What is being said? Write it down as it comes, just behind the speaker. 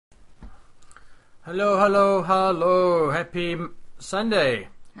Hello, hello, hello. Happy Sunday.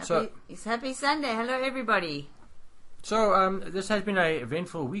 It's Happy Sunday. Hello, everybody. This has been an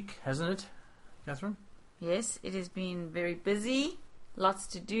eventful week, hasn't it, Catherine? Yes, it has been very busy. Lots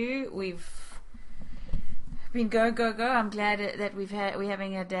to do. We've been go. I'm glad that we're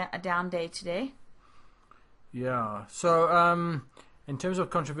having a down day today. Yeah. In terms of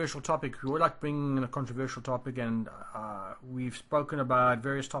controversial topic, we would like bringing in a controversial topic, and we've spoken about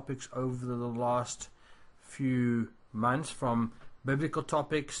various topics over the last few months, from biblical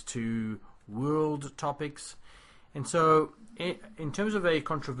topics to world topics. And so, in terms of a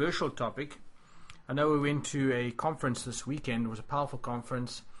controversial topic, I know we went to a conference this weekend. It was a powerful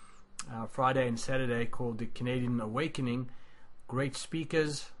conference, Friday and Saturday, called the Canadian Awakening. Great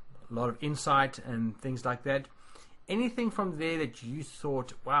speakers, a lot of insight and things like that. Anything from there that you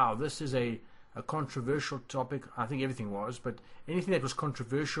thought, wow, this is a controversial topic? I think everything was, but anything that was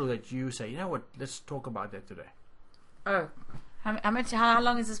controversial that you say, you know what, let's talk about that today. Oh, how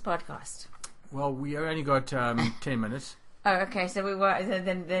long is this podcast? Well, we only got 10 minutes. Oh, okay. So we were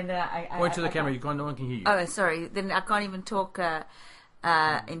I point to the camera. No one can hear you. Oh, sorry. Then I can't even talk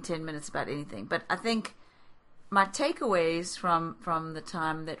in 10 minutes about anything. But I think my takeaways from the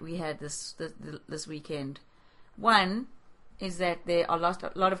time that we had this weekend. One is that there are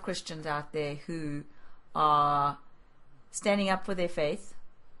a lot of Christians out there who are standing up for their faith,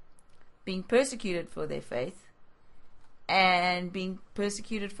 being persecuted for their faith, and being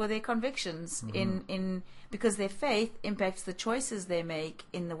persecuted for their convictions in because their faith impacts the choices they make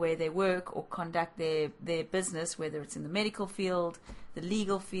in the way they work or conduct their business, whether it's in the medical field, the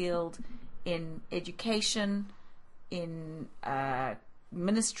legal field, in education, in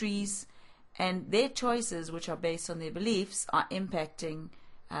ministries. And their choices, which are based on their beliefs, are impacting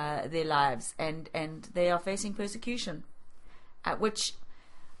their lives, and they are facing persecution. Which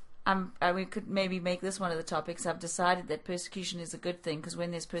we could maybe make this one of the topics. I've decided that persecution is a good thing, because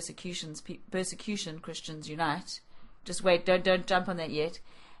when there's persecution, Christians unite. Just wait, don't jump on that yet.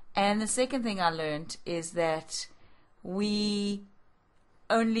 And the second thing I learned is that we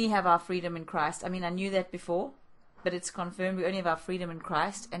only have our freedom in Christ. I mean, I knew that before, but it's confirmed. We only have our freedom in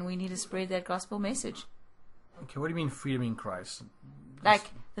Christ, and we need to spread that gospel message. Okay, what do you mean freedom in Christ? Like,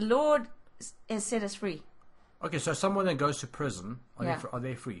 the Lord has set us free. Okay, so someone that goes to prison, are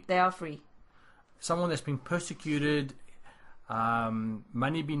they free? They are free. Someone that's been persecuted,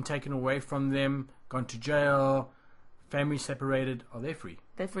 money being taken away from them, gone to jail, family separated, are they free?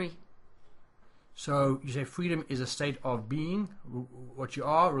 They're free. So you say freedom is a state of being, what you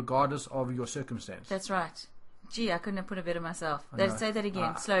are, regardless of your circumstance. That's right. Gee, I couldn't have put it better myself. Say that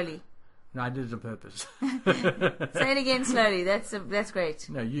again, slowly. No, I did it on purpose. Say it again slowly. That's great.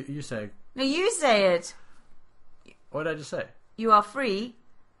 No, you say it. No, you say it. What did I just say? You are free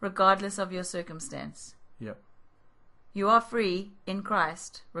regardless of your circumstance. Yep. You are free in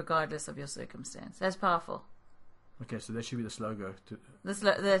Christ regardless of your circumstance. That's powerful. Okay, so that should be the slogan. That's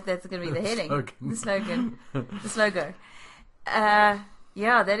going to be the heading. The slogan. The slogan.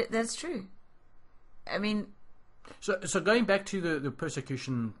 That's true. I mean... So going back to the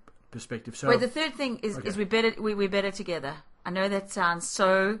persecution perspective. So wait, the third thing is we're better together. I know that sounds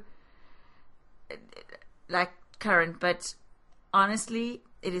so like current, but honestly,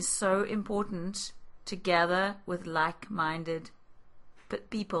 it is so important to gather with like-minded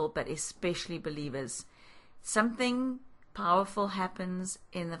people, but especially believers. Something powerful happens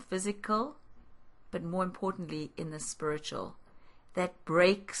in the physical, but more importantly in the spiritual, that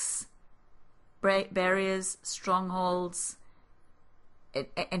breaks barriers, strongholds,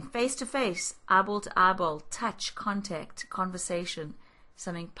 and face-to-face, eyeball-to-eyeball, touch, contact, conversation,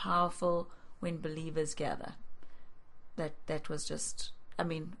 something powerful when believers gather. That was just, I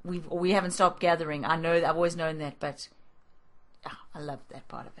mean, we haven't stopped gathering. I know, I've always known that, but I love that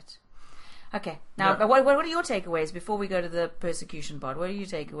part of it. Okay, now, yeah. What are your takeaways before we go to the persecution part? What are your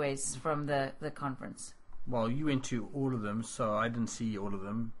takeaways from the conference? Well, you went to all of them, so I didn't see all of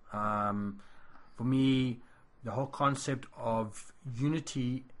them. For me, the whole concept of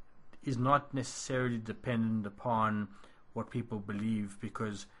unity is not necessarily dependent upon what people believe,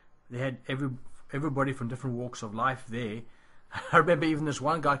 because they had everybody from different walks of life there. I remember even this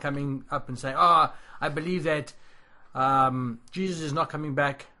one guy coming up and saying, I believe that Jesus is not coming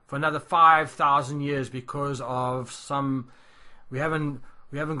back for another 5,000 years because of we haven't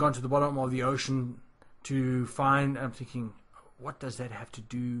gone to the bottom of the ocean to find. I'm thinking, what does that have to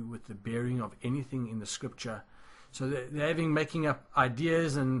do with the bearing of anything in the scripture? So they're making up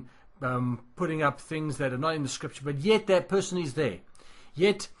ideas and putting up things that are not in the scripture, but yet that person is there.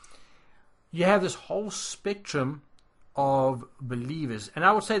 Yet you have this whole spectrum of believers. And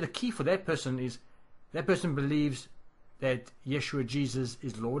I would say the key for that person is that person believes that Yeshua Jesus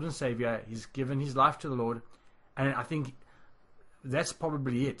is Lord and Savior. He's given his life to the Lord, and I think that's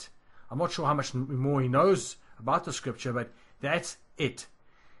probably it. I'm not sure how much more he knows about the Scripture, but that's it.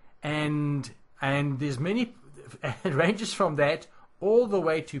 And there's many, it ranges from that all the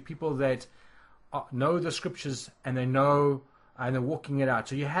way to people that know the Scriptures and they know and they're walking it out.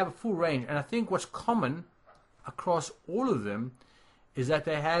 So you have a full range. And I think what's common across all of them is that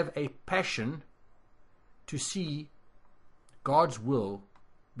they have a passion to see God's will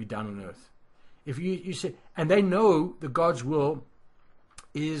be done on earth. If you say, and they know that God's will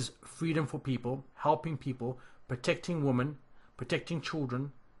is freedom for people, helping people, protecting women, protecting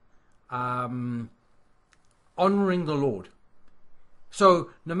children, honoring the Lord. So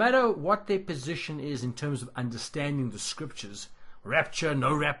no matter what their position is in terms of understanding the Scriptures, rapture,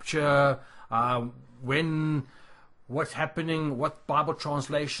 no rapture, what's happening, what Bible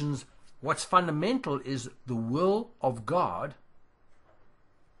translations, what's fundamental is the will of God,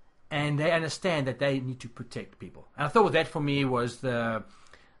 and they understand that they need to protect people. And I thought that for me was the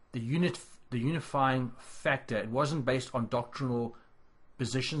unifying factor. It wasn't based on doctrinal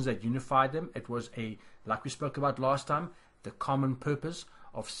positions that unified them. It was like we spoke about last time, the common purpose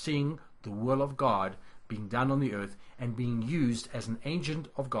of seeing the will of God being done on the earth and being used as an agent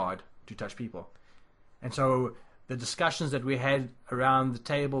of God to touch people. And so the discussions that we had around the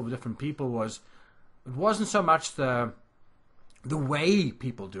table with different people it wasn't so much the way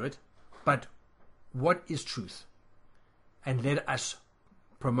people do it, but what is truth? And let us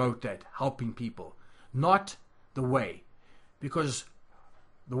promote that, helping people, not the way. Because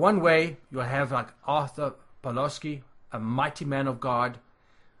the one way you'll have like Arthur Pawlowski, a mighty man of God,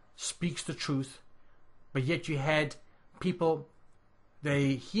 speaks the truth, but yet you had people,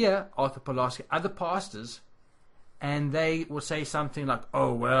 they hear Arthur Pawlowski, other pastors, and they will say something like,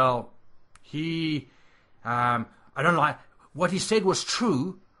 oh, well, I don't like, what he said was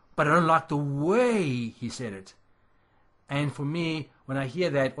true, but I don't like the way he said it. And for me, when I hear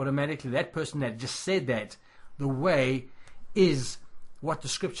that, automatically that person that just said that, the way is what the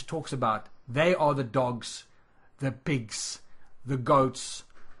Scripture talks about. They are the dogs, the pigs, the goats,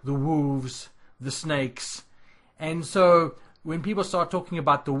 the wolves, the snakes. And so when people start talking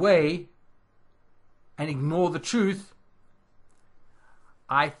about the way and ignore the truth,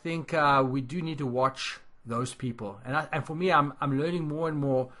 I think we do need to watch those people. And for me, I'm learning more and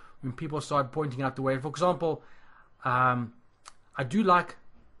more when people start pointing out the way. For example, I do like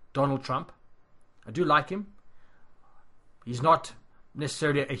Donald Trump. I do like him. He's not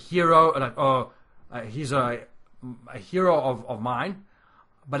necessarily a hero, he's a hero of mine,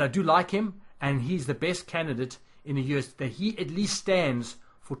 but I do like him, and he's the best candidate in the years that he at least stands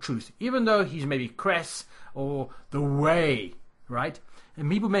for truth, even though he's maybe crass or the way, right? And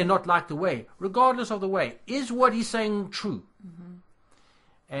people may not like the way. Regardless of the way, is what he's saying true? Mm-hmm.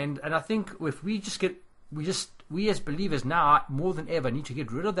 And I think if we as believers now more than ever need to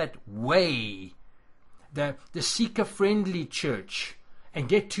get rid of that way, the seeker-friendly church, and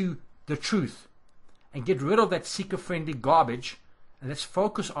get to the truth, and get rid of that seeker-friendly garbage, and let's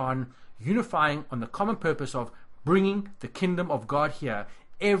focus on unifying on the common purpose of bringing the kingdom of God here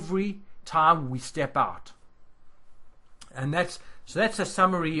every time we step out. And that's a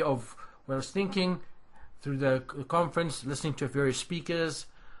summary of what I was thinking through the conference, listening to various speakers.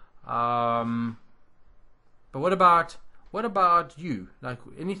 But what about you? Like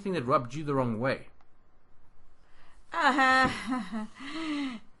anything that rubbed you the wrong way?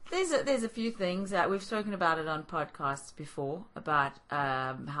 There's a few things that we've spoken about it on podcasts before about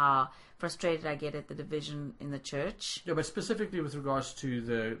how frustrated I get at the division in the church. Yeah, but specifically with regards to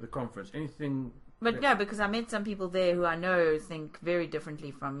the conference, anything. But no, because I met some people there who I know think very differently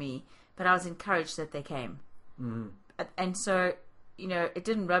from me, but I was encouraged that they came. Mm-hmm. And so, it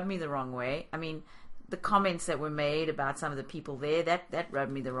didn't rub me the wrong way. I mean, the comments that were made about some of the people there, that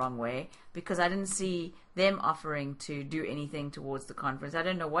rubbed me the wrong way, because I didn't see them offering to do anything towards the conference. I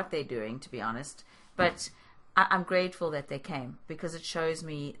don't know what they're doing, to be honest, but I'm grateful that they came, because it shows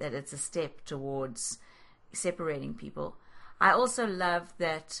me that it's a step towards separating people. I also love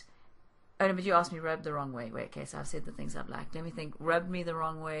that. Oh, no, but you asked me rubbed the wrong way. Wait, okay, so I've said the things I've liked. Let me think. Rubbed me the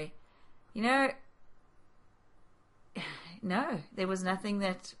wrong way. No, there was nothing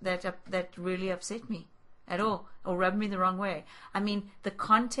that really upset me at all, or rubbed me the wrong way. I mean, the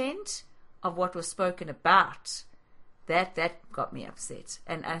content of what was spoken about, that got me upset.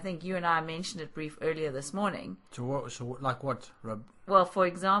 And I think you and I mentioned it brief earlier this morning. So like what, Rob? Well, for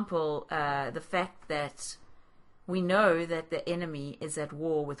example, the fact that we know that the enemy is at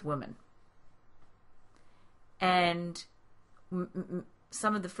war with women. And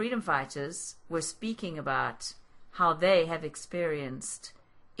some of the freedom fighters were speaking about how they have experienced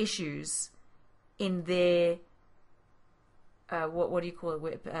issues in their what do you call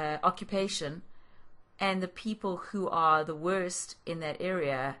it, occupation, and the people who are the worst in that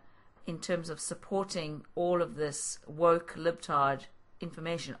area in terms of supporting all of this woke libtard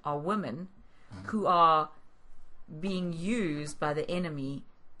information are women who are being used by the enemy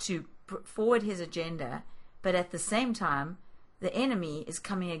to forward his agenda, but at the same time the enemy is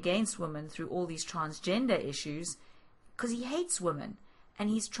coming against women through all these transgender issues because he hates women, and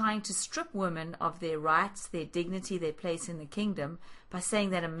he's trying to strip women of their rights, their dignity, their place in the kingdom by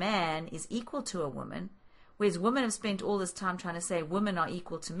saying that a man is equal to a woman, whereas women have spent all this time trying to say women are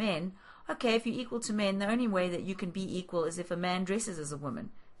equal to men. Okay, if you're equal to men, the only way that you can be equal is if a man dresses as a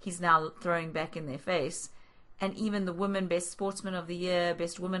woman. He's now throwing back in their face. And even the women, best sportsman of the year,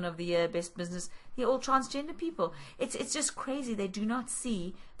 best woman of the year, best business, they're all transgender people. It's just crazy. They do not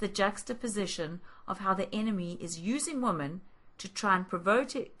see the juxtaposition of how the enemy is using women to try and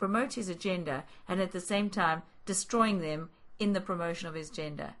promote his agenda, and at the same time destroying them in the promotion of his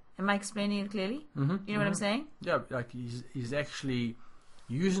agenda. Am I explaining it clearly? Mm-hmm, You know what I'm saying? Yeah, like he's actually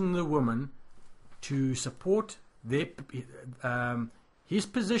using the woman to support their his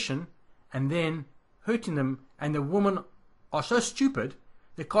position, and then hurting them, and the women are so stupid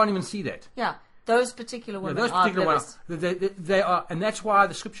they can't even see that. Yeah, those particular women those particular are ones, they are, and that's why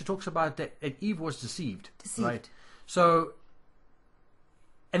the scripture talks about that Eve was deceived. Right? So,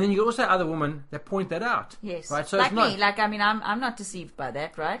 and then you also have other women that point that out. Yes, right. So like it's not, me. Like, I mean, I'm not deceived by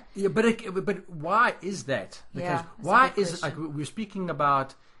that, right? Yeah, but why is that? Because Yeah, why is it, like we're speaking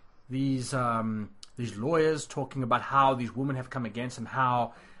about these lawyers talking about how these women have come against and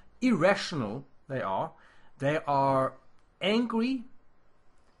how irrational they are. They are angry,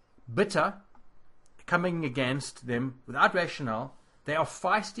 bitter, coming against them without rationale. They are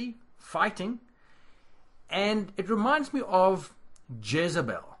feisty, fighting, and it reminds me of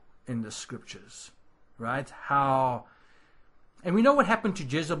Jezebel in the scriptures, right? How, and we know what happened to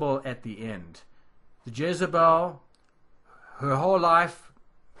Jezebel at the end. The Jezebel, her whole life,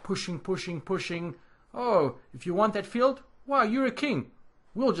 pushing. Oh, if you want that field, wow, you're a king.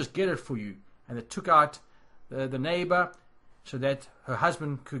 We'll just get it for you. And they took out the neighbor so that her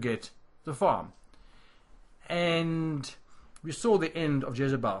husband could get the farm. And we saw the end of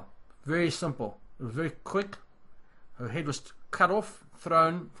Jezebel. Very simple. It was very quick. Her head was cut off,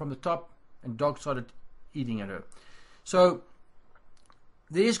 thrown from the top, and dogs started eating at her. So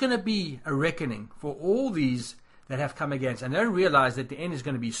there's going to be a reckoning for all these that have come against. And they don't realize that the end is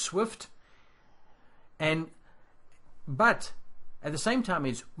going to be swift. But at the same time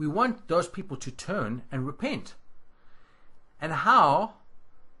is we want those people to turn and repent. And how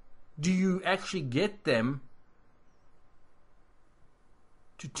do you actually get them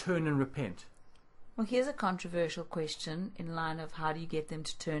to turn and repent? Well, here's a controversial question in line of how do you get them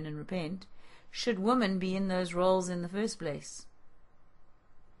to turn and repent. Should women be in those roles in the first place?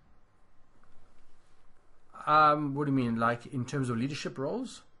 What do you mean, like in terms of leadership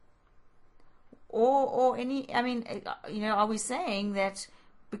roles? Or any, I mean, are we saying that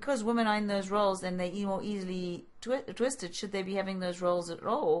because women are in those roles, then they're more easily twisted? Should they be having those roles at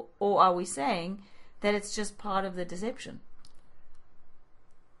all? Or are we saying that it's just part of the deception?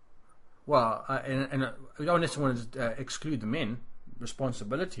 Well, and we don't necessarily want to exclude the men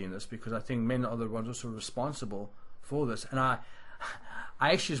responsibility in this, because I think men are the ones also responsible for this. And I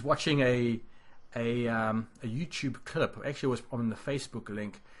actually was watching a YouTube clip. Actually, it was on the Facebook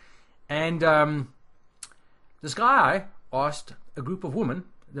link. And this guy asked a group of women,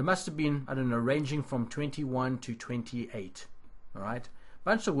 there must have been, I don't know, ranging from 21 to 28, all right?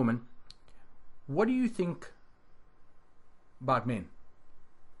 Bunch of women, what do you think about men?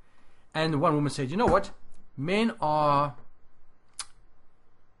 And one woman said, you know what? Men are,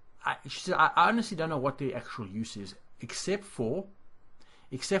 she said, I honestly don't know what their actual use is, except for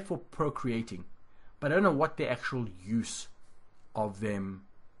procreating. But I don't know what the actual use of them.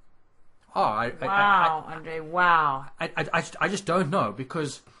 Andre, wow. I just don't know,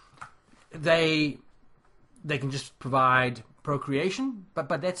 because they can just provide procreation, but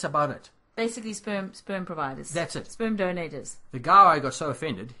that's about it. Basically sperm providers. That's it. Sperm donators. The guy got so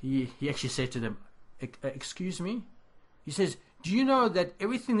offended, he actually said to them, excuse me? He says, do you know that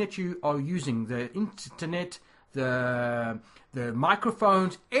everything that you are using, the internet, the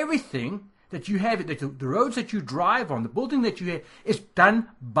microphones, everything that you have, the roads that you drive on, the building that you have, is done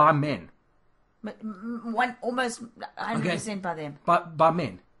by men. Almost 100% by them. By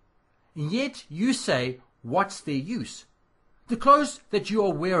men. And yet you say, what's their use? The clothes that you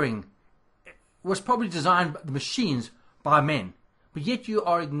are wearing was probably designed by the machines by men. but yet you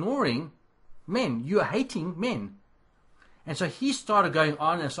are ignoring men. You are hating men. And so he started going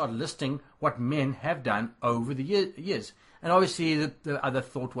on and started listing what men have done over the years. And obviously the other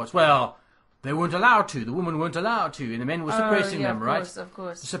thought was, well, they weren't allowed to. The women weren't allowed to. And the men were suppressing them, right? Of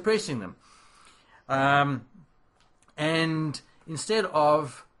course. Suppressing them. And instead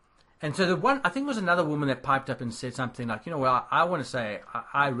of... And so I think it was another woman that piped up and said something like, well, I want to say,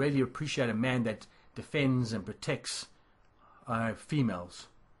 I really appreciate a man that defends and protects females.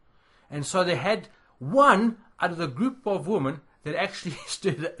 And so they had one out of the group of women that actually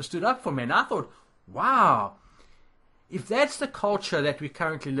stood up for men. I thought, wow, if that's the culture that we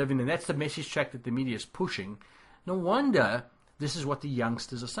currently live in, and that's the message track that the media is pushing, no wonder this is what the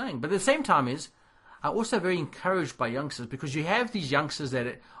youngsters are saying. But at the same time I'm also very encouraged by youngsters, because you have these youngsters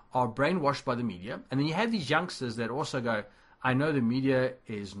that are brainwashed by the media, and then you have these youngsters that also go, I know the media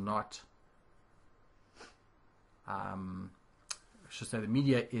is not, I should say the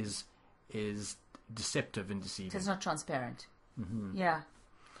media is deceptive and deceiving. It's not transparent. Mm-hmm. Yeah.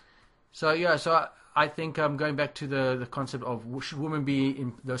 So I think going back to the concept of should women be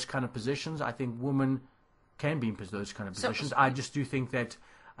in those kind of positions, I think women can be in those kind of positions. I just do think that,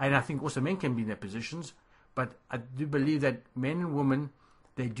 and I think also men can be in their positions, but I do believe that men and women,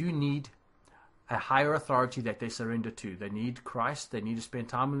 they do need a higher authority that they surrender to. They need Christ. They need to spend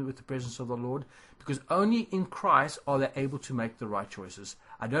time with the presence of the Lord, because only in Christ are they able to make the right choices.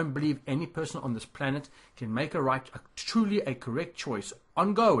 I don't believe any person on this planet can make truly a correct choice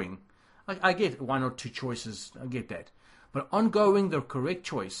ongoing. I get one or two choices, I get that. But ongoing, the correct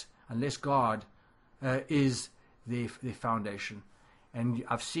choice, unless God is their foundation. And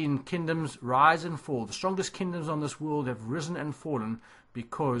I've seen kingdoms rise and fall. The strongest kingdoms on this world have risen and fallen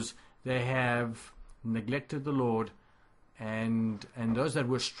because they have neglected the Lord, and those that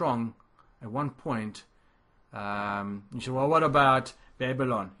were strong at one point. You say, well, what about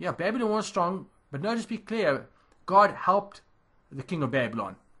Babylon? Yeah, Babylon was strong, but notice, be clear, God helped the king of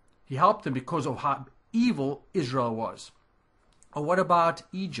Babylon. He helped them because of how evil Israel was. Or what about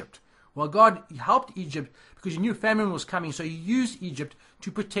Egypt? Well, God helped Egypt because he knew famine was coming, so he used Egypt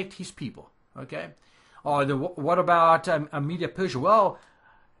to protect his people. Okay? Or what about Media Persia? Well,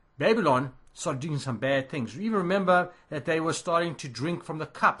 Babylon started doing some bad things. You even remember that they were starting to drink from the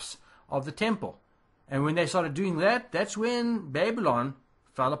cups of the temple. And when they started doing that, that's when Babylon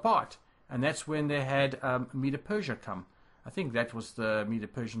fell apart. And that's when they had Media Persia come. I think that was the Media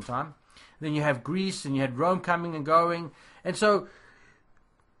Persian time. Then you have Greece, and you had Rome coming and going. And so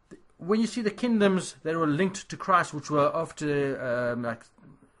when you see the kingdoms that were linked to Christ, which were after like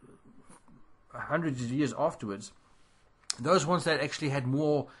hundreds of years afterwards, those ones that actually had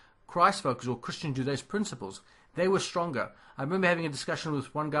more Christ focus or Christian Judaist principles, they were stronger. I remember having a discussion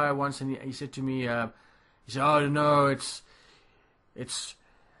with one guy once, and he said to me, he said, "Oh no, it's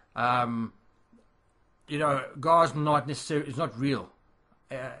God's not necessarily, it's not real."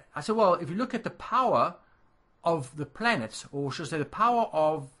 I said, well, if you look at the power of the planets, or should I say the power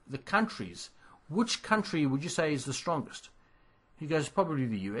of the countries, which country would you say is the strongest? He goes, probably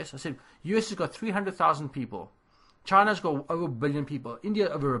the US. I said, US has got 300,000 people. China's got over 1 billion people. India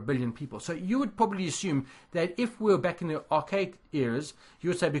over 1 billion people. So you would probably assume that if we were back in the archaic eras, you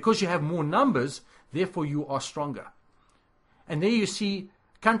would say because you have more numbers, therefore you are stronger. And there you see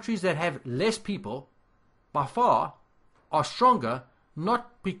countries that have less people, by far, are stronger,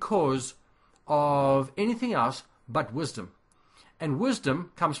 not because of anything else but wisdom. And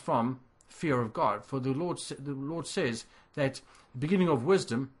wisdom comes from fear of God. For the Lord says that the beginning of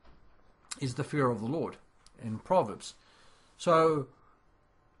wisdom is the fear of the Lord in Proverbs. So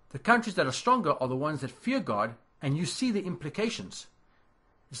the countries that are stronger are the ones that fear God, and you see the implications.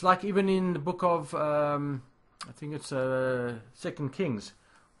 It's like even in the book of, I think it's 2 Kings,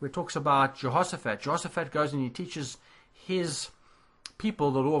 where it talks about Jehoshaphat. Jehoshaphat goes and he teaches his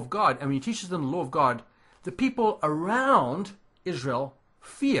people the law of God. And when he teaches them the law of God, the people around Israel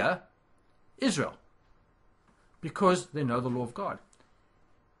fear Israel because they know the law of God.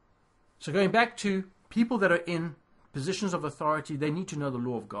 So going back to people that are in positions of authority, they need to know the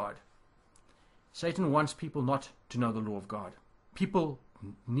law of God. Satan wants people not to know the law of God. People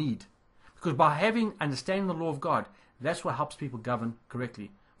need. Because by understanding the law of God, that's what helps people govern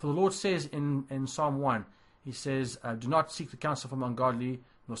correctly. For the Lord says in Psalm 1, he says, do not seek the counsel from ungodly,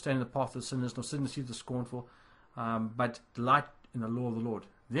 nor stand in the path of sinners, nor sit in the seat of the scornful, but delight in the law of the Lord.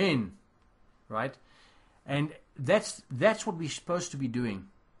 Then, right? And that's what we're supposed to be doing.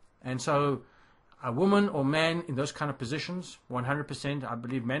 And so a woman or man in those kind of positions, 100%, I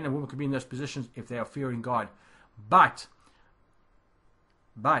believe men and women could be in those positions if they are fearing God. But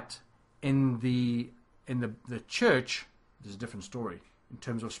in the church, there's a different story in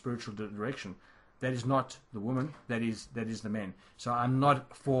terms of spiritual direction. That is not the woman. That is the man. So I'm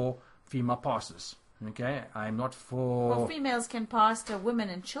not for female pastors. Okay, I'm not for. Well, females can pastor women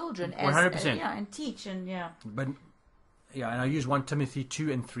and children 100%. And teach and But and I use 1 Timothy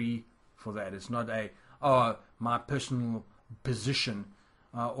 2 and 3 for that. It's not my personal position,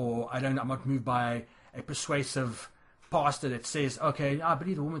 or I'm not moved by a persuasive pastor that says, okay, I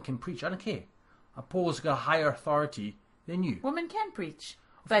believe a woman can preach. I don't care. Paul's got a higher authority than you. Women can preach.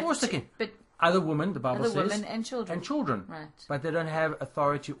 Of course they can. But other women, the Bible says, women and children. Right. Right. But they don't have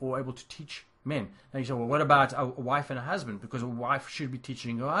authority or able to teach men. Now you say, well, what about a wife and a husband? Because a wife should be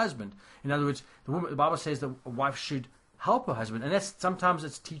teaching her husband. In other words, the Bible says that a wife should help her husband, and sometimes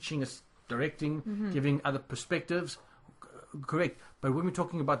it's teaching, it's directing, giving other perspectives. Correct. But when we're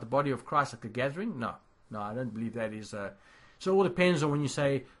talking about the body of Christ at the gathering, no, I don't believe that is. So it all depends on when you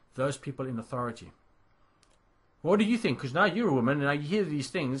say those people in authority. What do you think? Because now you're a woman, and now you hear these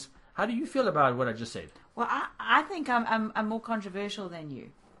things. How do you feel about what I just said? Well, I think I'm more controversial than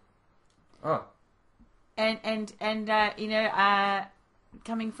you. Oh. And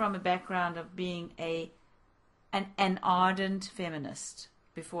coming from a background of being an ardent feminist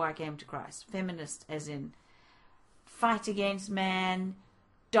before I came to Christ. Feminist as in fight against man,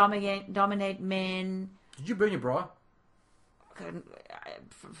 dominate men. Did you burn your bra? I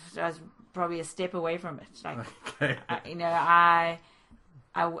was probably a step away from it. Like, okay.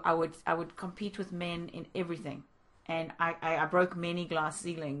 I would compete with men in everything, and I broke many glass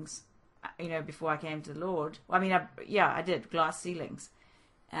ceilings, before I came to the Lord. I mean, I did glass ceilings,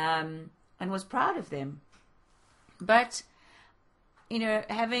 and was proud of them. But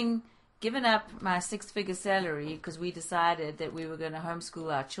having given up my 6-figure salary because we decided that we were going to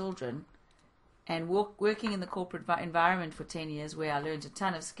homeschool our children, and working in the corporate environment for 10 years, where I learned a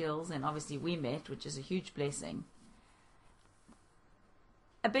ton of skills, and obviously we met, which is a huge blessing.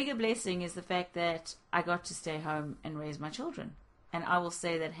 A bigger blessing is the fact that I got to stay home and raise my children. And I will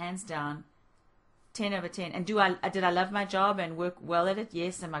say that hands down, 10 over 10. And did I love my job and work well at it?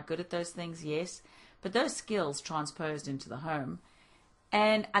 Yes. Am I good at those things? Yes. But those skills transposed into the home.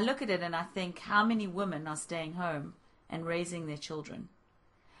 And I look at it and I think, how many women are staying home and raising their children?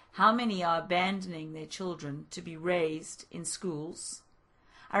 How many are abandoning their children to be raised in schools?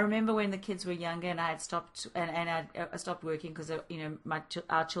 I remember when the kids were younger and I had stopped I stopped working because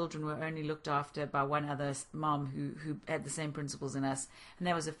our children were only looked after by one other mom who had the same principles in us, and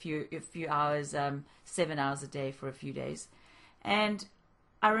that was a few hours, 7 hours a day for a few days. And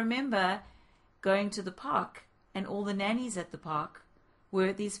I remember going to the park, and all the nannies at the park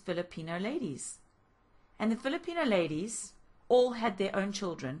were these Filipino ladies, and the Filipino ladies all had their own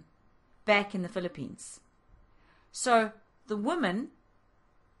children back in the Philippines. So the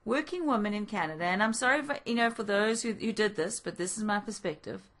working woman in Canada, and I'm sorry for those who did this, but this is my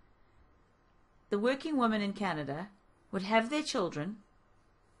perspective. The working woman in Canada would have their children.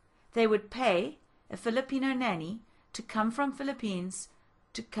 They would pay a Filipino nanny to come from Philippines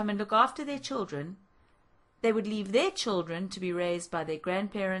to come and look after their children. They would leave their children to be raised by their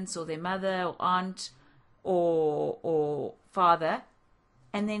grandparents or their mother or aunt or father,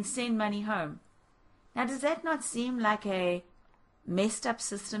 and then send money home. Now, does that not seem like a messed up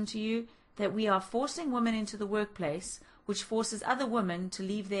system to you, that we are forcing women into the workplace, which forces other women to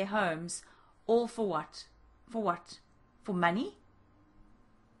leave their homes, all for what? For what? For money?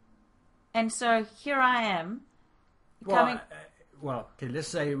 And so here I am. Okay, let's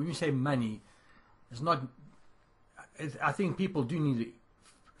say when you say money, it's not. I think people do need to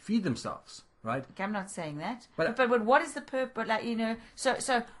feed themselves, right? Okay, I'm not saying that. But what is the purpose?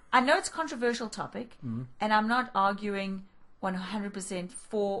 So I know it's a controversial topic, and I'm not arguing 100%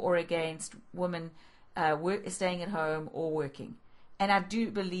 for or against women staying at home or working. And I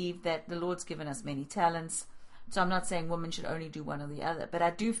do believe that the Lord's given us many talents. So I'm not saying women should only do one or the other. But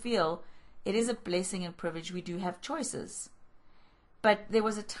I do feel it is a blessing and privilege. We do have choices. But there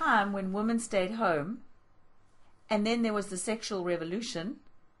was a time when women stayed home. And then there was the sexual revolution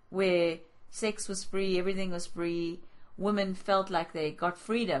where sex was free, everything was free. Women felt like they got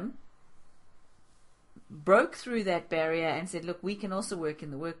freedom, broke through that barrier and said, look, we can also work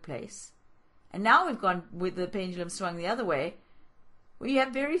in the workplace. And now we've gone with the pendulum swung the other way, where you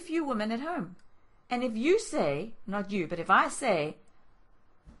have very few women at home. And if you say, not you, but if I say,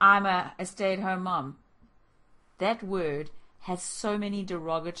 I'm a stay-at-home mom, that word has so many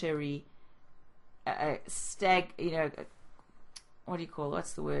derogatory so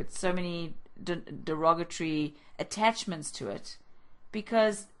many derogatory attachments to it,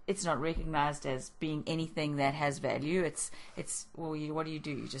 because it's not recognized as being anything that has value. It's what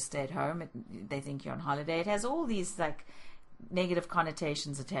do? You just stay at home. They think you're on holiday. It has all these negative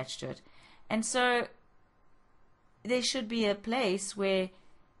connotations attached to it. And so there should be a place where,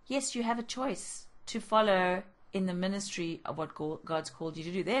 yes, you have a choice to follow in the ministry of what God's called you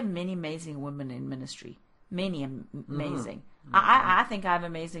to do. There are many amazing women in ministry. Many amazing. I think I have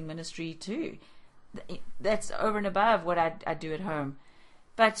amazing ministry too. That's over and above what I do at home.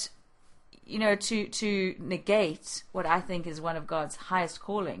 But, to negate what I think is one of God's highest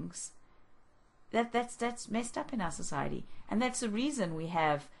callings, that's messed up in our society. And that's the reason we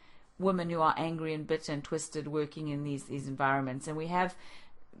have women who are angry and bitter and twisted working in these environments. And we have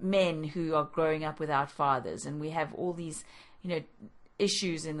men who are growing up without fathers. And we have all these,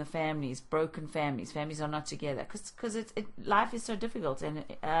 issues in the families, broken families. Families are not together because life is so difficult. And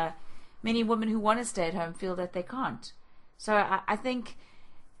many women who want to stay at home feel that they can't. So I think,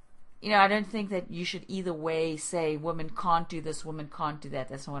 I don't think that you should either way say women can't do this, women can't do that.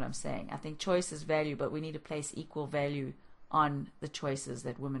 That's not what I'm saying. I think choice is value, but we need to place equal value on the choices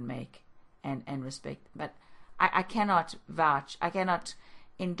that women make and respect. But I cannot vouch, I cannot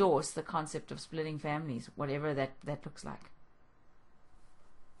endorse the concept of splitting families, whatever that looks like.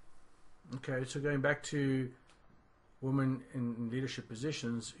 Okay, so going back to women in leadership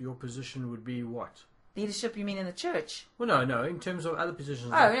positions, your position would be what? Leadership, you mean in the church? Well, no. In terms of other positions.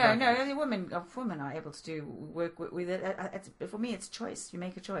 No. Women are able to do work with it. For me, it's choice. You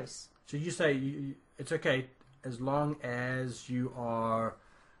make a choice. So you say it's okay as long as you are,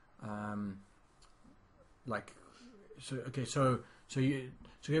 So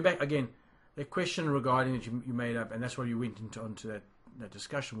going back again, the question regarding that you made up, and that's why you went onto that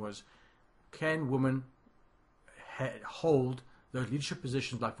discussion was, can women hold those leadership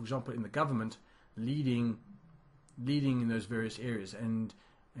positions, like for example in the government, leading in those various areas? And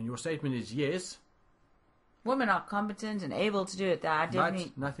your statement is yes. Women are competent and able to do it.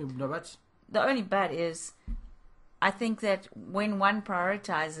 No buts. The only but is, I think that when one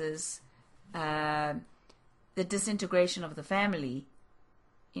prioritizes the disintegration of the family,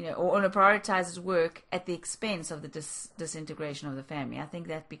 or prioritizes work at the expense of the disintegration of the family, I think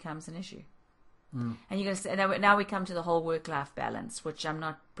that becomes an issue. And you're going to say, now we come to the whole work-life balance, which I'm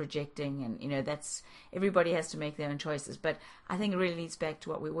not projecting, and that's, everybody has to make their own choices. But I think it really leads back to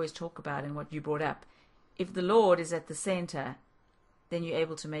what we always talk about and what you brought up. If the Lord is at the center, then you're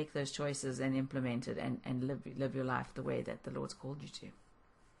able to make those choices and implement it and live your life the way that the Lord's called you to.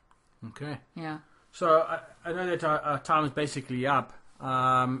 Okay. Yeah. So I know that our time is basically up.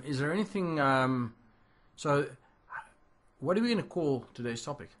 Is there anything? So, what are we going to call today's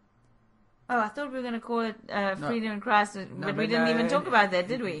topic? Oh, I thought we were going to call it Freedom in Christ, but we didn't even talk about that,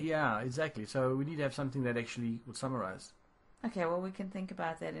 did we? Yeah, exactly. So we need to have something that actually will summarize. Okay, well, we can think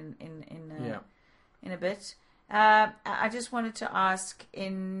about that in a bit. I just wanted to ask,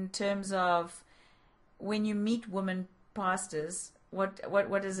 in terms of when you meet women pastors, what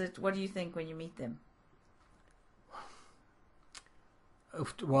is it? What do you think when you meet them?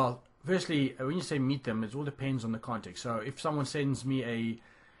 Well, firstly, when you say meet them, it all depends on the context. So if someone sends me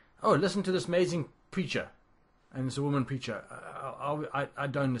listen to this amazing preacher, and it's a woman preacher, I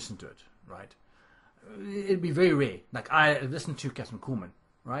don't listen to it, right? It'd be very rare. Like, I listen to Catherine Kuhlman,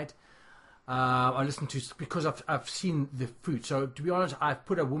 right? I listen to, because I've seen the fruit. So to be honest, I've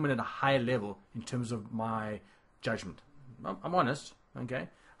put a woman at a higher level in terms of my judgment. I'm honest, okay?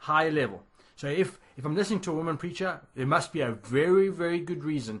 Higher level. So if I'm listening to a woman preacher, there must be a very, very good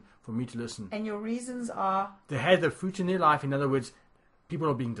reason for me to listen. And your reasons are? They had the fruit in their life. In other words, people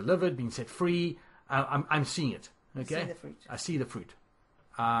are being delivered, being set free. I'm seeing it. Okay? You see the fruit. I see the fruit.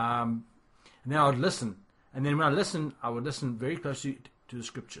 And then I would listen. And then when I listen, I would listen very closely to the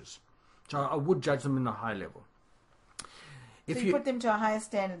scriptures. So I would judge them in a high level. So you put them to a higher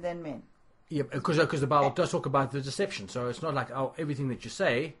standard than men? Yeah, because the Bible does talk about the deception. So it's not like, everything that you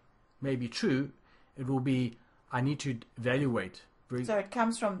say may be true. It will be, I need to evaluate. So it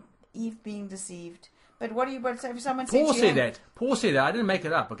comes from Eve being deceived. But what do you? But if someone said Paul said that. Paul said that. I didn't make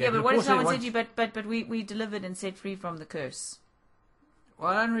it up. Okay. Yeah, but what if someone said to you? But we delivered and set free from the curse. Well,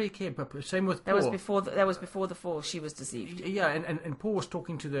 I don't really care. But same with Paul. That was before the fall. She was deceived. Yeah, and Paul was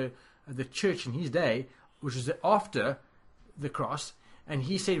talking to the church in his day, which was after the cross, and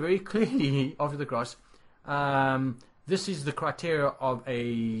he said very clearly after the cross, this is the criteria of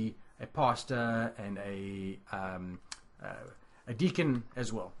a pastor and a deacon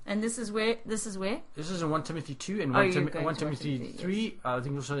as well. And this is where? This is in 1 Timothy 2 and 1 Timothy 3. Yes. I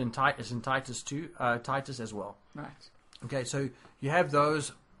think also in Titus 2, Titus as well. Right. Okay, so you have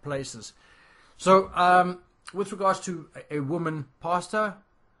those places. So with regards to a woman pastor,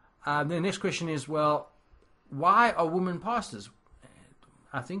 the next question is, well, why are women pastors?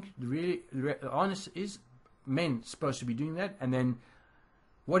 I think the honest is men supposed to be doing that? And then,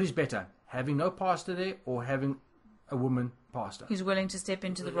 what is better, having no pastor there or having a woman pastor? Who's willing to step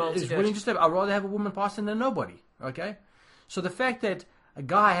into the role to do willing it. to step. I'd rather have a woman pastor than nobody. Okay, so the fact that a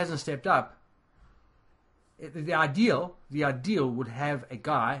guy hasn't stepped up, the ideal would have a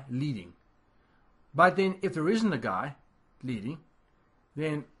guy leading. But then, if there isn't a guy leading,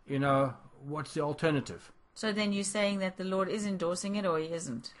 then what's the alternative? So then you're saying that the Lord is endorsing it, or He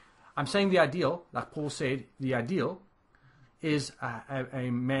isn't? I'm saying the ideal, like Paul said, the ideal is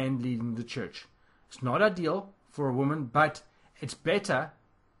a man leading the church. It's not ideal for a woman, but it's better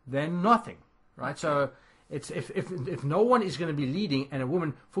than nothing, right? Okay. So it's if no one is going to be leading, and a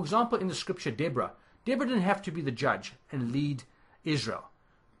woman, for example, in the scripture, Deborah didn't have to be the judge and lead Israel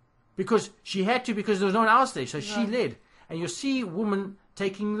because she had to, because there was no one else there, so she led. And you see women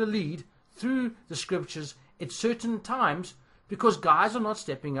taking the lead through the scriptures at certain times because guys are not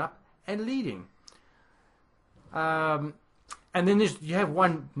stepping up and leading. And then you have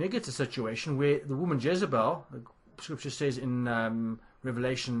one negative situation where the woman Jezebel, the scripture says in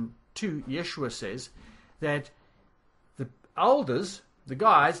Revelation 2, Yeshua says that the elders, the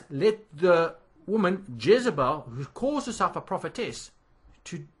guys, let the woman Jezebel, who calls herself a prophetess,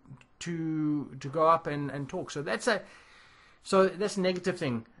 to go up and talk. So that's a negative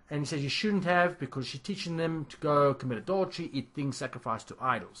thing. And he says you shouldn't have, because she's teaching them to go commit adultery, eat things sacrificed to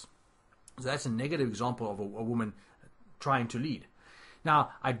idols. So that's a negative example of a woman trying to lead.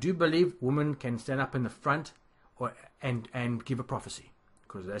 Now, I do believe women can stand up in the front and give a prophecy,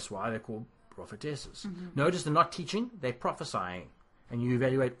 because that's why they're called prophetesses. Mm-hmm. Notice they're not teaching, they're prophesying, and you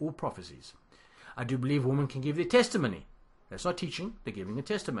evaluate all prophecies. I do believe women can give their testimony. That's not teaching, they're giving a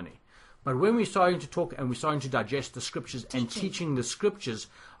testimony. But when we're starting to talk and we're starting to digest the scriptures and teaching the scriptures,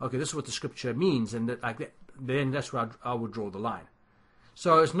 okay, this is what the scripture means, and then that's where I would draw the line.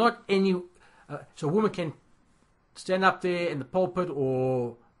 So it's not any. So a woman can stand up there in the pulpit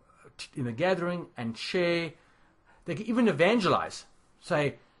or in a gathering and share. They can even evangelize,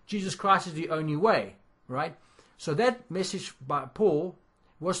 say Jesus Christ is the only way, right? So that message by Paul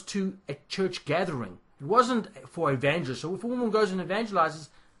was to a church gathering. It wasn't for evangelists. So if a woman goes and evangelizes,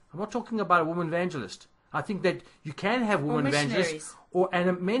 I'm not talking about a woman evangelist. I think that you can have women evangelists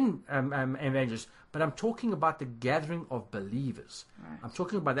and men evangelists, but I'm talking about the gathering of believers. Right. I'm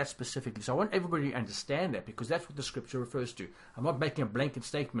talking about that specifically. So I want everybody to understand that, because that's what the scripture refers to. I'm not making a blanket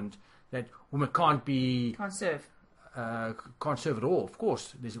statement that women can't serve at all. Of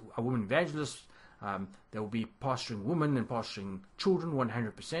course, there's a woman evangelist. There will be pastoring women and pastoring children,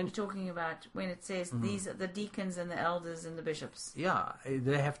 100%. You're talking about when it says these are the deacons and the elders and the bishops. Yeah,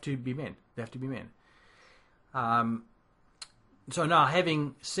 they have to be men. So now,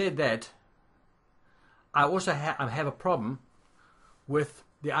 having said that, I also have a problem with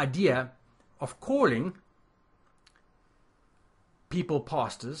the idea of calling people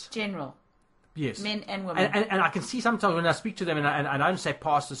pastors. General. Yes. Men and women. And I can see sometimes when I speak to them, and I don't say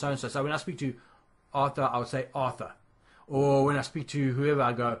pastor so-and-so. So when I speak to Arthur, I would say Arthur. Or when I speak to whoever,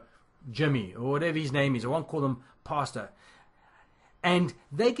 I go Jimmy, or whatever his name is. I won't call them pastor. And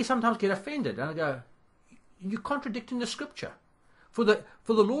they can sometimes get offended. And I go, you're contradicting the scripture. For the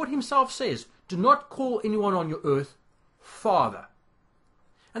Lord himself says, do not call anyone on your earth father.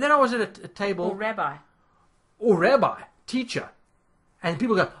 And then I was at a table. Or rabbi, teacher. And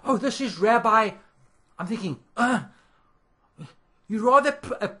people go, oh, this is rabbi. I'm thinking, you'd rather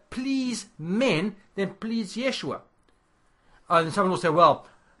please men than please Yeshua. And someone will say, well,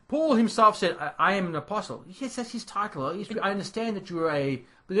 Paul himself said, I am an apostle. Yes, that's his title. I understand that you're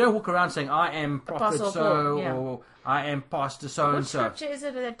but they don't walk around saying, I am prophet or I am pastor so-and-so. What scripture is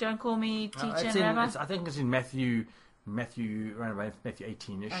it that don't call me teacher and rabbi? I think it's in Matthew, around about Matthew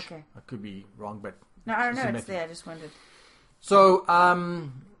 18-ish. Okay. I could be wrong, but... No, I don't know. It's there. I just wondered. So,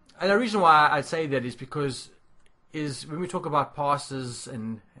 and the reason why I say that is because when we talk about pastors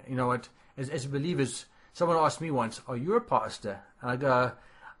and, as believers, someone asked me once, are you a pastor? And I go,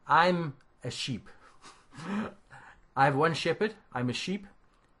 I'm a sheep. I have one shepherd. I'm a sheep.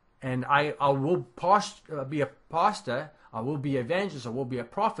 And I will be a pastor. I will be an evangelist. I will be a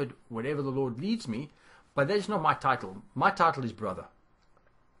prophet, whatever the Lord leads me. But that is not my title. My title is brother.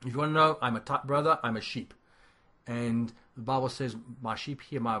 If you want to know, I'm a brother. I'm a sheep. And the Bible says, my sheep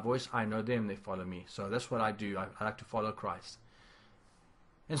hear my voice, I know them, they follow me. So that's what I do. I like to follow Christ.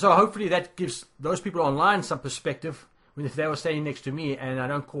 And so hopefully that gives those people online some perspective. If they were standing next to me and I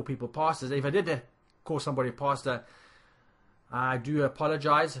don't call people pastors, if I did call somebody a pastor, I do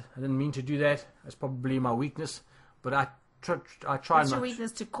apologize. I didn't mean to do that. That's probably my weakness. But I try What's your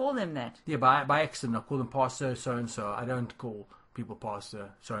weakness to call them that? Yeah, by accident. I call them pastor so-and-so. I don't call people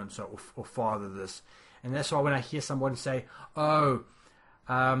pastor so-and-so or father this. And that's why when I hear someone say, "Oh,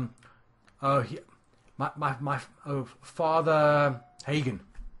 Father Hagen,"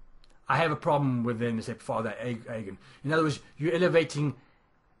 I have a problem with them. They say Father Hagen. In other words, you're elevating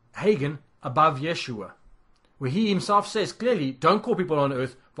Hagen above Yeshua, where he himself says clearly, "Don't call people on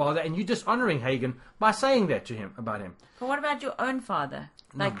earth Father," and you're dishonoring Hagen by saying that to him about him. But what about your own father,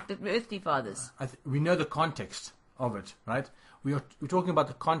 like the earthly fathers? We know the context of it, right? We're talking about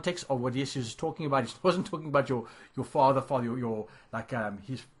the context of what Jesus is talking about. He wasn't talking about your father, your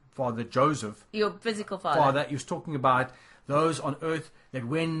his father Joseph, Your physical father. He was talking about those on earth that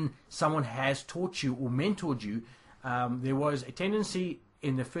when someone has taught you or mentored you, there was a tendency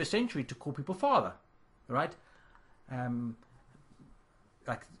in the first century to call people father, right?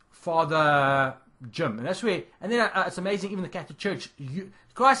 Like Father Jim, and that's where. And then it's amazing. Even the Catholic Church,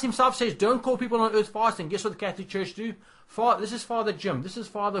 Christ Himself says, "Don't call people on earth fasting." Guess what the Catholic Church do? This is Father Jim. This is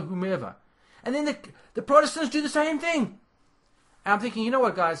Father whomever. And then the Protestants do the same thing. And I'm thinking, you know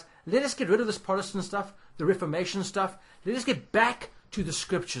what, guys? Let us get rid of this Protestant stuff, the Reformation stuff. Let us get back to the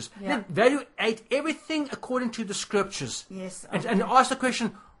Scriptures. Yeah. Let evaluate everything according to the Scriptures. Yes. And ask the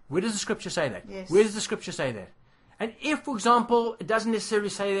question, where does the Scripture say that? Yes. Where does the Scripture say that? And if, for example, it doesn't necessarily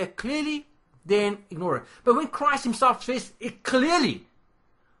say that clearly, then ignore it. But when Christ Himself says it clearly,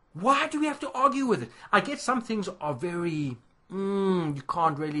 why do we have to argue with it? I get some things are very, you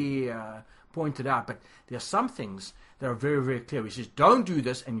can't really point it out, but there are some things that are very, very clear. He says, "Don't do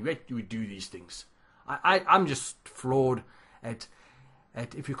this," and yet you do these things. I'm just floored at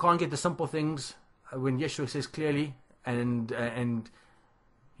if you can't get the simple things when Yeshua says clearly, and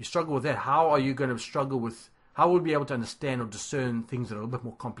you struggle with that. How are you going to struggle with? How will you be able to understand or discern things that are a little bit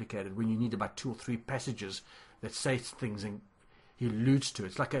more complicated when you need about 2 or 3 passages that say things and he alludes to it?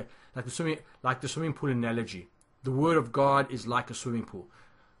 It's like the swimming pool analogy. The Word of God is like a swimming pool.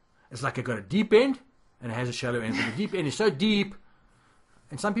 It's like it got a deep end and it has a shallow end. But the deep end is so deep,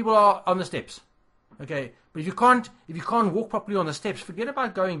 and some people are on the steps. Okay, but if you can't walk properly on the steps, forget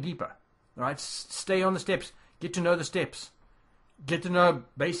about going deeper. All right, stay on the steps. Get to know the steps. Get to know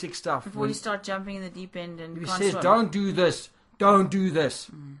basic stuff. Before you start jumping in the deep end and he can't says, swim. "Don't do this. Don't do this."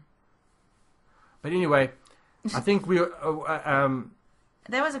 But anyway, I think we. That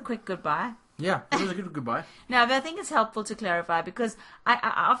was a quick goodbye. Yeah, it was a good goodbye. No, but I think it's helpful to clarify because I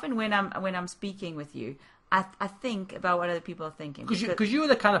often when I'm speaking with you, I think about what other people are thinking. Because you are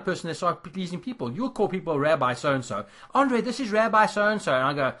the kind of person that starts pleasing people. You'll call people Rabbi so-and-so. "Andre, this is Rabbi so-and-so." And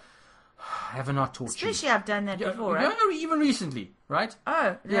I go, "Have I not taught you?" Especially I've done that before, right? No, even recently, right?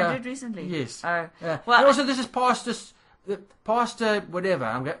 Oh, Yeah. I did recently? Yes. Oh. Yeah. Well, And also, this is Pastor whatever.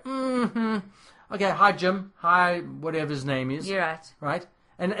 I'm going, Okay, hi, Jim. Hi, whatever his name is. You're right. Right?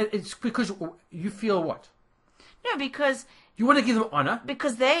 And it's because you feel what? No, because You want to give them honor.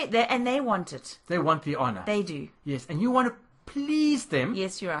 they want it. They want the honor. They do. Yes, and you want to please them.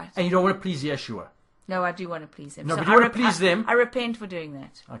 Yes, you're right. And you don't want to please Yeshua. No, I do want to please them. No, So but you want to please them. I repent for doing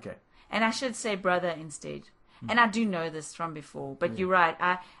that. Okay. And I should say brother instead. And I do know this from before, but you're right.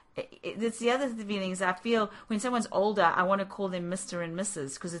 It's the other feelings I feel when someone's older. I want to call them Mr. and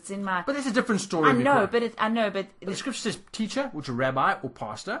Mrs. because it's in my. But it's a different story. I know, but the scripture says teacher, which is rabbi or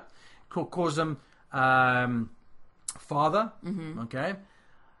pastor, calls them father. Mm-hmm. Okay.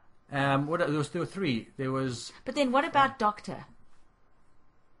 There were 3. There was. But then, what about doctor?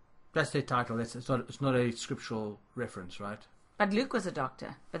 That's their title. It's not a scriptural reference, right? But Luke was a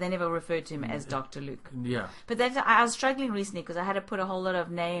doctor, but they never referred to him as Dr. Luke. Yeah. But I was struggling recently because I had to put a whole lot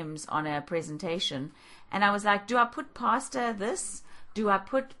of names on a presentation, and I was like, do I put pastor this? Do I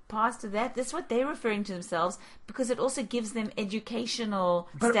put pastor that? That's what they're referring to themselves because it also gives them educational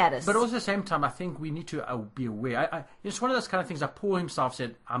status. But also at the same time, I think we need to be aware. It's one of those kind of things that Paul himself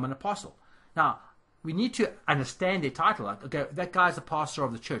said, "I'm an apostle." Now, we need to understand their title. Like, okay, that guy's the pastor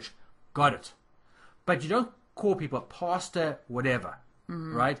of the church. Got it. But you don't call people pastor whatever,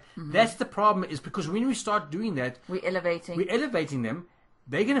 right? Mm-hmm. That's the problem, is because when we start doing that, we're elevating them.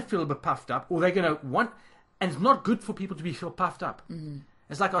 They're going to feel a bit puffed up, or they're going to want, and it's not good for people to feel puffed up. Mm-hmm.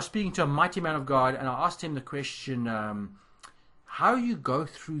 It's like I was speaking to a mighty man of God, and I asked him the question, how you go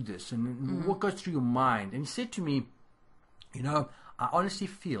through this, and what goes through your mind? And he said to me, I honestly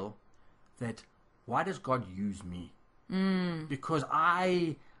feel that, why does God use me? Because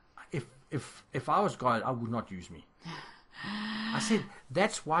if I was God, I would not use me. I said,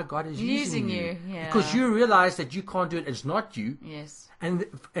 that's why God is using you. Yeah. Because you realize that you can't do it. It's not you. Yes. And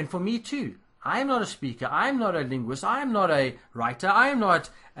for me too. I'm not a speaker. I'm not a linguist. I'm not a writer. I'm not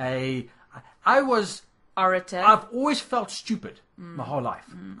I was... orator. I've always felt stupid my whole life.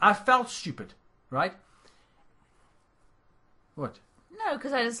 I felt stupid, right? What? No,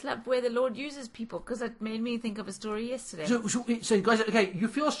 because I just love where the Lord uses people, because it made me think of a story yesterday. So guys, okay, you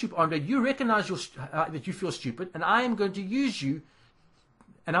feel stupid, Andre. You recognize that you feel stupid, and I am going to use you,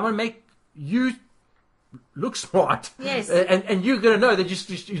 and I'm going to make you look smart. Yes. And you're going to know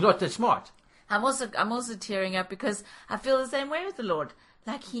that you're not that smart. I'm also tearing up because I feel the same way with the Lord.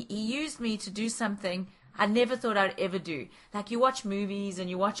 Like he used me to do something I never thought I'd ever do. Like you watch movies and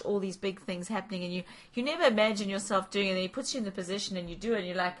you watch all these big things happening and you never imagine yourself doing it, and then he puts you in the position and you do it and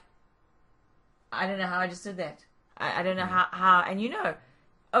you're like, I don't know how I just did that. I don't know how, and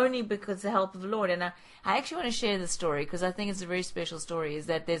only because of the help of the Lord. And I actually want to share this story because I think it's a very special story, is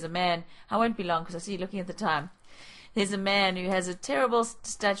that there's a man, I won't be long because I see you looking at the time. There's a man who has a terrible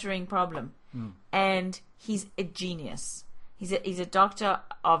stuttering problem, and he's a genius. He's a doctor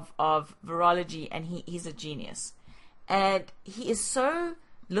of virology, and he's a genius. And he is so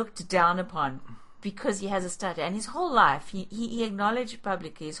looked down upon because he has a stutter. And his whole life, he acknowledged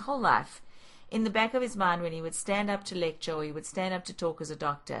publicly, his whole life, in the back of his mind, when he would stand up to lecture or he would stand up to talk as a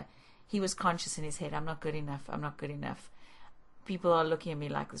doctor, he was conscious in his head, I'm not good enough, I'm not good enough. People are looking at me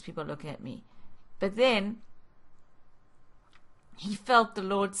like this, people are looking at me. But then he felt the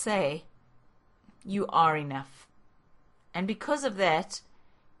Lord say, you are enough. And because of that,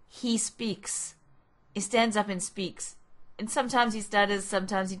 he speaks. He stands up and speaks. And sometimes he stutters,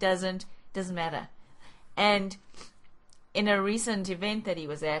 sometimes he doesn't. Doesn't matter. And in a recent event that he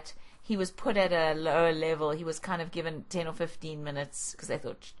was at, he was put at a lower level. He was kind of given 10 or 15 minutes because they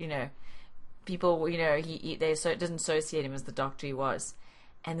thought, people, they didn't associate him as the doctor he was.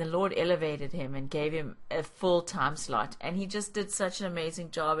 And the Lord elevated him and gave him a full time slot. And he just did such an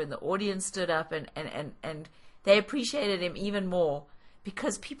amazing job. And the audience stood up and they appreciated him even more,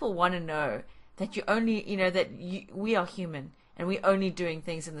 because people want to know that you only, we are human and we're only doing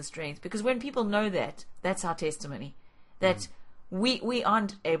things in the strength. Because when people know that, that's our testimony. That we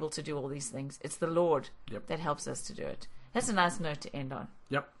aren't able to do all these things. It's the Lord that helps us to do it. That's a nice note to end on.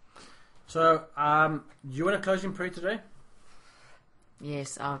 Yep. So, do you want to close in prayer today?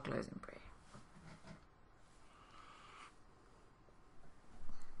 Yes, I'll close in prayer.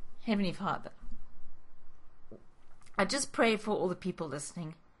 Heavenly Father, I just pray for all the people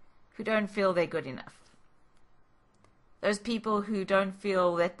listening who don't feel they're good enough. Those people who don't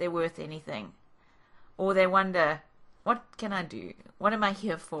feel that they're worth anything. Or they wonder, what can I do? What am I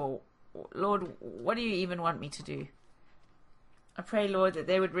here for? Lord, what do you even want me to do? I pray, Lord, that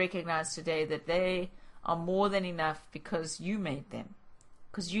they would recognize today that they are more than enough because you made them,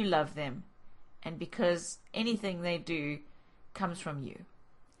 because you love them, and because anything they do comes from you.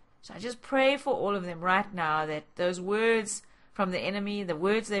 So I just pray for all of them right now, that those words from the enemy, the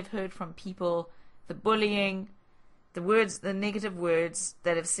words they've heard from people, the bullying, the negative words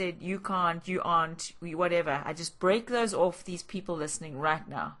that have said, you can't, you aren't, whatever, I just break those off these people listening right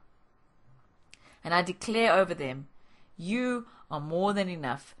now. And I declare over them, you are more than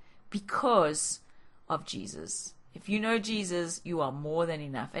enough because of Jesus. If you know Jesus, you are more than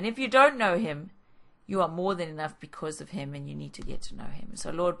enough. And if you don't know him, you are more than enough because of him, and you need to get to know him.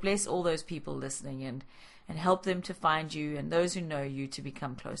 So Lord, bless all those people listening and help them to find you, and those who know you to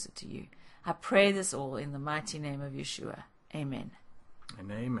become closer to you. I pray this all in the mighty name of Yeshua. Amen.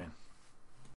 And amen.